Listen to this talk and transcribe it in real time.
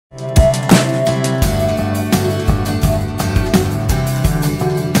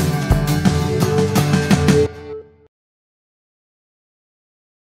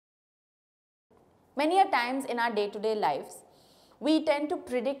Many a times in our day-to-day lives, we tend to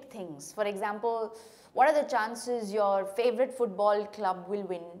predict things. For example, what are the chances your favorite football club will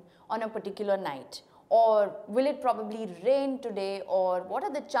win on a particular night? Or will it probably rain today? Or what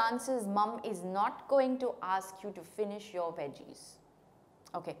are the chances mom is not going to ask you to finish your veggies?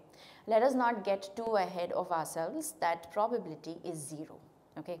 Okay, let us not get too ahead of ourselves. That probability is 0.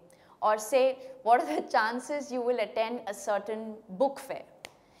 Okay, or say, what are the chances you will attend a certain book fair?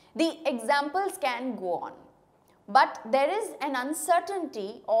 The examples can go on, but there is an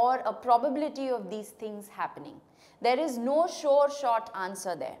uncertainty or a probability of these things happening. There is no sure short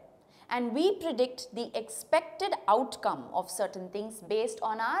answer there, and we predict the expected outcome of certain things based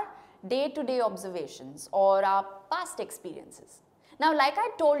on our day-to-day observations or our past experiences. Now, like I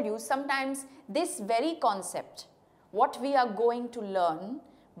told you, sometimes this very concept, what we are going to learn,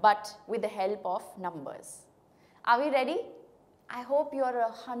 but with the help of numbers. Are we ready? I hope you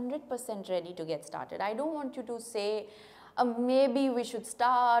are 100% ready to get started. I don't want you to say, maybe we should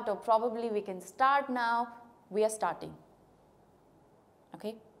start or probably we can start now. We are starting.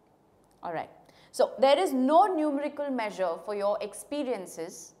 Okay? All right. So, there is no numerical measure for your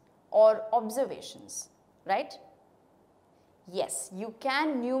experiences or observations, right? Yes, you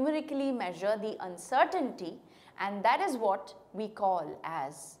can numerically measure the uncertainty, and that is what we call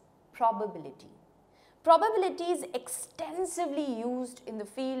as probability. Probability is extensively used in the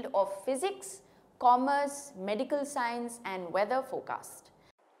field of physics, commerce, medical science and weather forecast.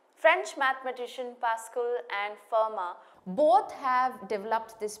 French mathematician Pascal and Fermat both have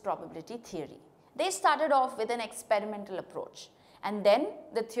developed this probability theory. They started off with an experimental approach, and then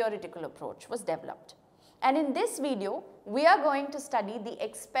the theoretical approach was developed. And in this video, we are going to study the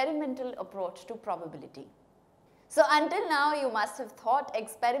experimental approach to probability. So until now, you must have thought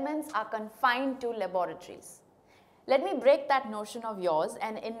experiments are confined to laboratories. Let me break that notion of yours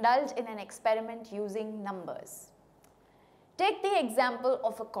and indulge in an experiment using numbers. Take the example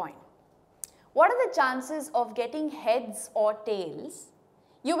of a coin. What are the chances of getting heads or tails?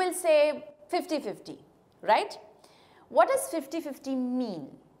 You will say 50-50, right? What does 50-50 mean?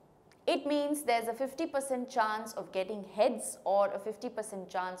 It means there's a 50% chance of getting heads or a 50%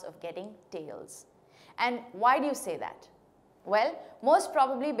 chance of getting tails. And why do you say that? Well, most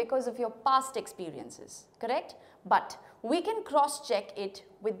probably because of your past experiences, correct? But we can cross-check it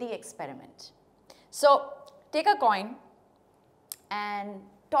with the experiment. So, take a coin and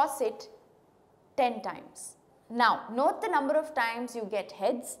toss it 10 times. Now, note the number of times you get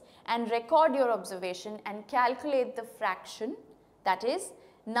heads and record your observation and calculate the fraction, that is,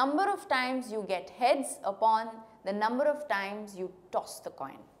 number of times you get heads upon the number of times you toss the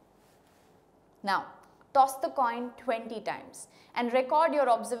coin. Now, toss the coin 20 times and record your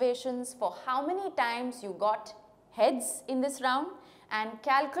observations for how many times you got heads in this round and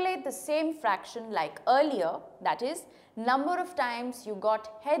calculate the same fraction like earlier, that is, number of times you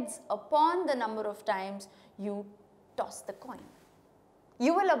got heads upon the number of times you toss the coin.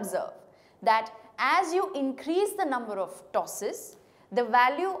 You will observe that as you increase the number of tosses, the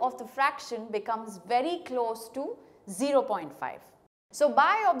value of the fraction becomes very close to 0.5. So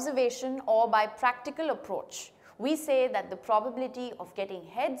by observation or by practical approach, we say that the probability of getting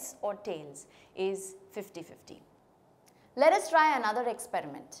heads or tails is 50-50. Let us try another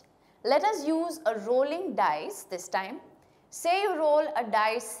experiment. Let us use a rolling dice this time. Say you roll a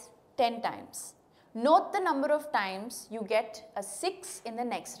dice 10 times. Note the number of times you get a 6 in the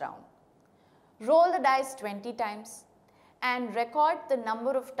next round. Roll the dice 20 times and record the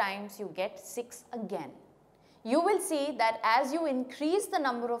number of times you get 6 again. You will see that as you increase the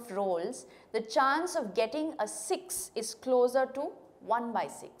number of rolls, the chance of getting a 6 is closer to 1 by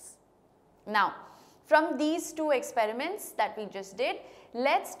 6. Now, from these two experiments that we just did,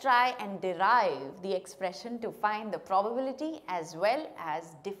 let's try and derive the expression to find the probability as well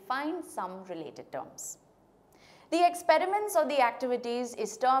as define some related terms. The experiments or the activities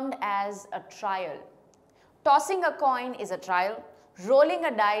is termed as a trial. Tossing a coin is a trial, rolling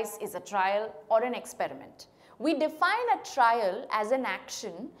a dice is a trial or an experiment. We define a trial as an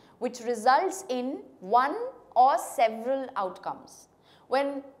action which results in one or several outcomes.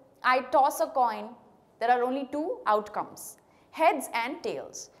 When I toss a coin, there are only two outcomes, heads and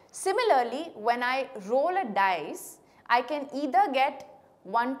tails. Similarly, when I roll a dice, I can either get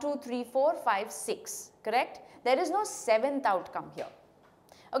 1, 2, 3, 4, 5, 6, correct? There is no seventh outcome here.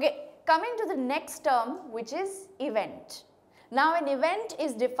 Okay, coming to the next term, which is event. Now, an event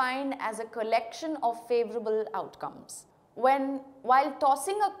is defined as a collection of favorable outcomes. While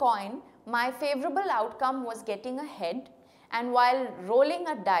tossing a coin, my favorable outcome was getting a head, and while rolling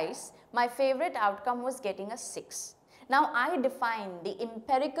a dice, my favorite outcome was getting a 6. Now I define the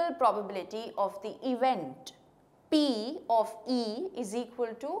empirical probability of the event P of E is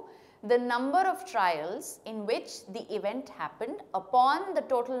equal to the number of trials in which the event happened upon the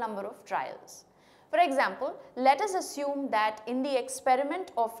total number of trials. For example, let us assume that in the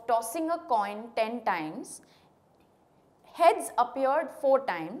experiment of tossing a coin 10 times, heads appeared 4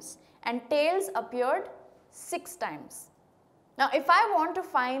 times and tails appeared 6 times. Now if I want to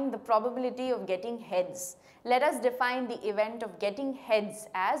find the probability of getting heads, let us define the event of getting heads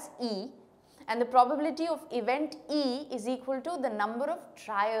as E, and the probability of event E is equal to the number of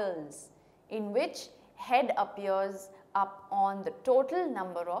trials in which head appears up on the total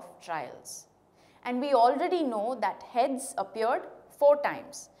number of trials. And we already know that heads appeared 4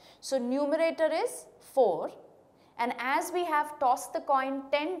 times. So numerator is 4, and as we have tossed the coin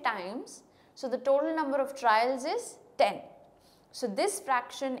 10 times, so the total number of trials is 10. So this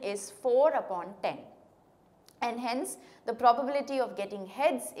fraction is 4 upon 10, and hence the probability of getting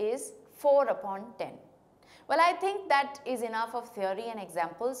heads is 4 upon 10. Well, I think that is enough of theory and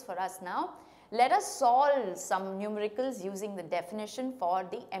examples for us now. Let us solve some numericals using the definition for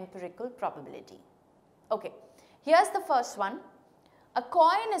the empirical probability. Okay, here's the first one. A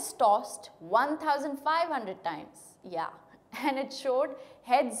coin is tossed 1,500 times, yeah, and it showed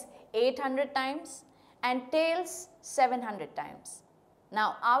heads 800 times and tails 700 times.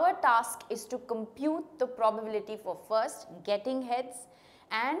 Now our task is to compute the probability for first getting heads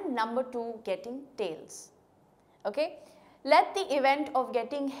and number 2 getting tails. Okay, let the event of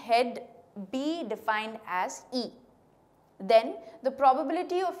getting head be defined as E. Then the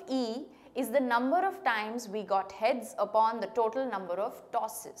probability of E is the number of times we got heads upon the total number of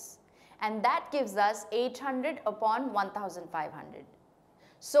tosses, and that gives us 800 upon 1,500.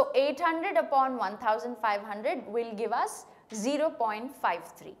 So 800 upon 1,500 will give us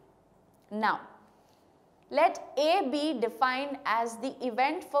 0.53. Now let A be defined as the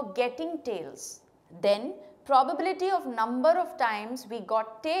event for getting tails. Then probability of number of times we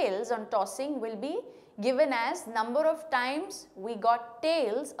got tails on tossing will be given as number of times we got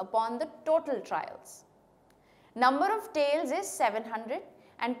tails upon the total trials. Number of tails is 700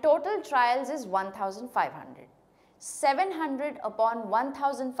 and total trials is 1,500. 700 upon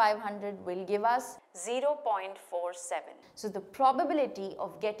 1,500 will give us 0.47. So the probability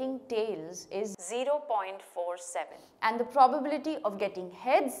of getting tails is 0.47 and the probability of getting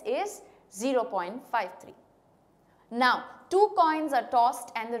heads is 0.53. Now 2 coins are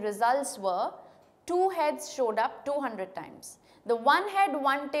tossed and the results were 2 heads showed up 200 times. The 1 head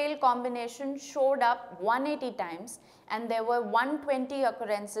 1 tail combination showed up 180 times and there were 120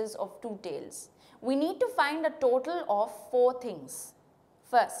 occurrences of 2 tails. We need to find a total of 4 things.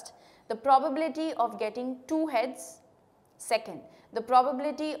 First, the probability of getting 2 heads. Second, the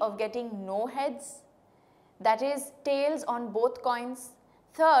probability of getting no heads, that is tails on both coins.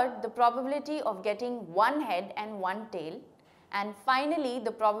 Third, the probability of getting 1 head and 1 tail. And finally,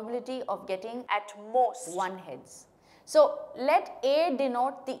 the probability of getting at most 1 heads. So let A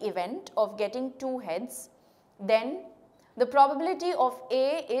denote the event of getting 2 heads. Then the probability of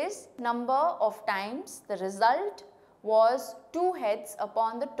A is number of times the result was 2 heads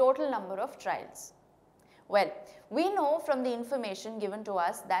upon the total number of trials. Well, we know from the information given to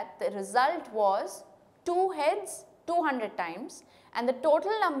us that the result was 2 heads 200 times and the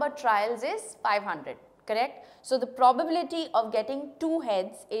total number trials is 500, correct? So the probability of getting 2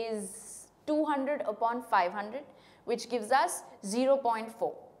 heads is 200 upon 500, which gives us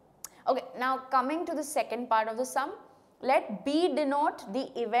 0.4. Okay, now coming to the second part of the sum, let B denote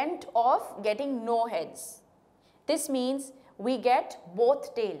the event of getting no heads. This means we get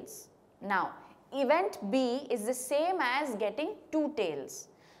both tails. Now, event B is the same as getting 2 tails.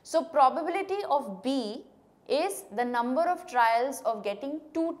 So probability of B is the number of trials of getting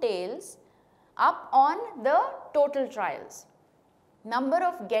 2 tails up on the total trials. Number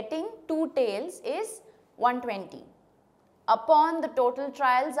of getting 2 tails is 120. Upon the total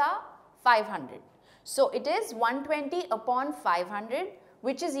trials are 500. So it is 120 upon 500,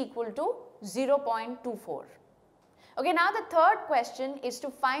 which is equal to 0.24. Okay, now the third question is to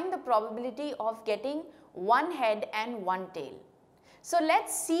find the probability of getting 1 head and 1 tail. So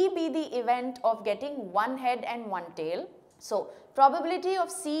let C be the event of getting 1 head and 1 tail. So probability of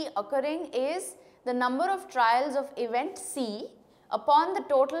C occurring is the number of trials of event C upon the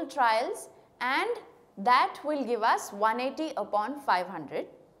total trials, and that will give us 180 upon 500,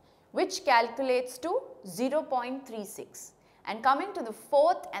 which calculates to 0.36. And coming to the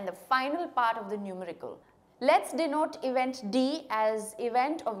fourth and the final part of the numerical, let's denote event D as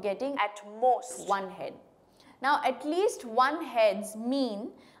event of getting at most 1 head. Now at least 1 heads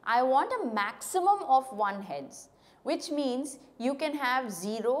mean I want a maximum of 1 heads. which means you can have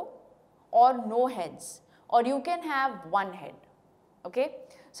 0 or no heads, or you can have 1 head. Okay?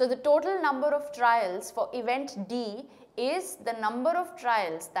 So the total number of trials for event D is the number of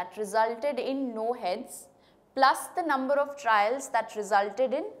trials that resulted in no heads plus the number of trials that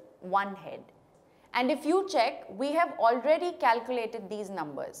resulted in 1 head. And if you check, we have already calculated these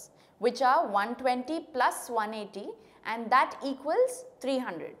numbers, which are 120 plus 180, and that equals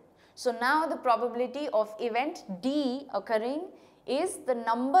 300. So now the probability of event D occurring is the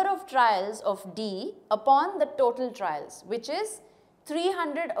number of trials of D upon the total trials, which is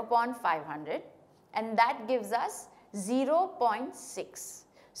 300 upon 500, and that gives us 0.6.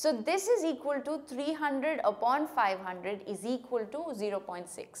 So this is equal to 300 upon 500 is equal to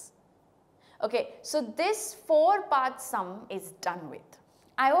 0.6. Okay, so this 4-part sum is done with.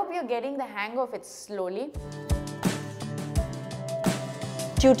 I hope you're getting the hang of it slowly.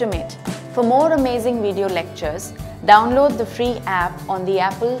 TutorMate. For more amazing video lectures, download the free app on the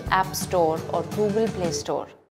Apple App Store or Google Play Store.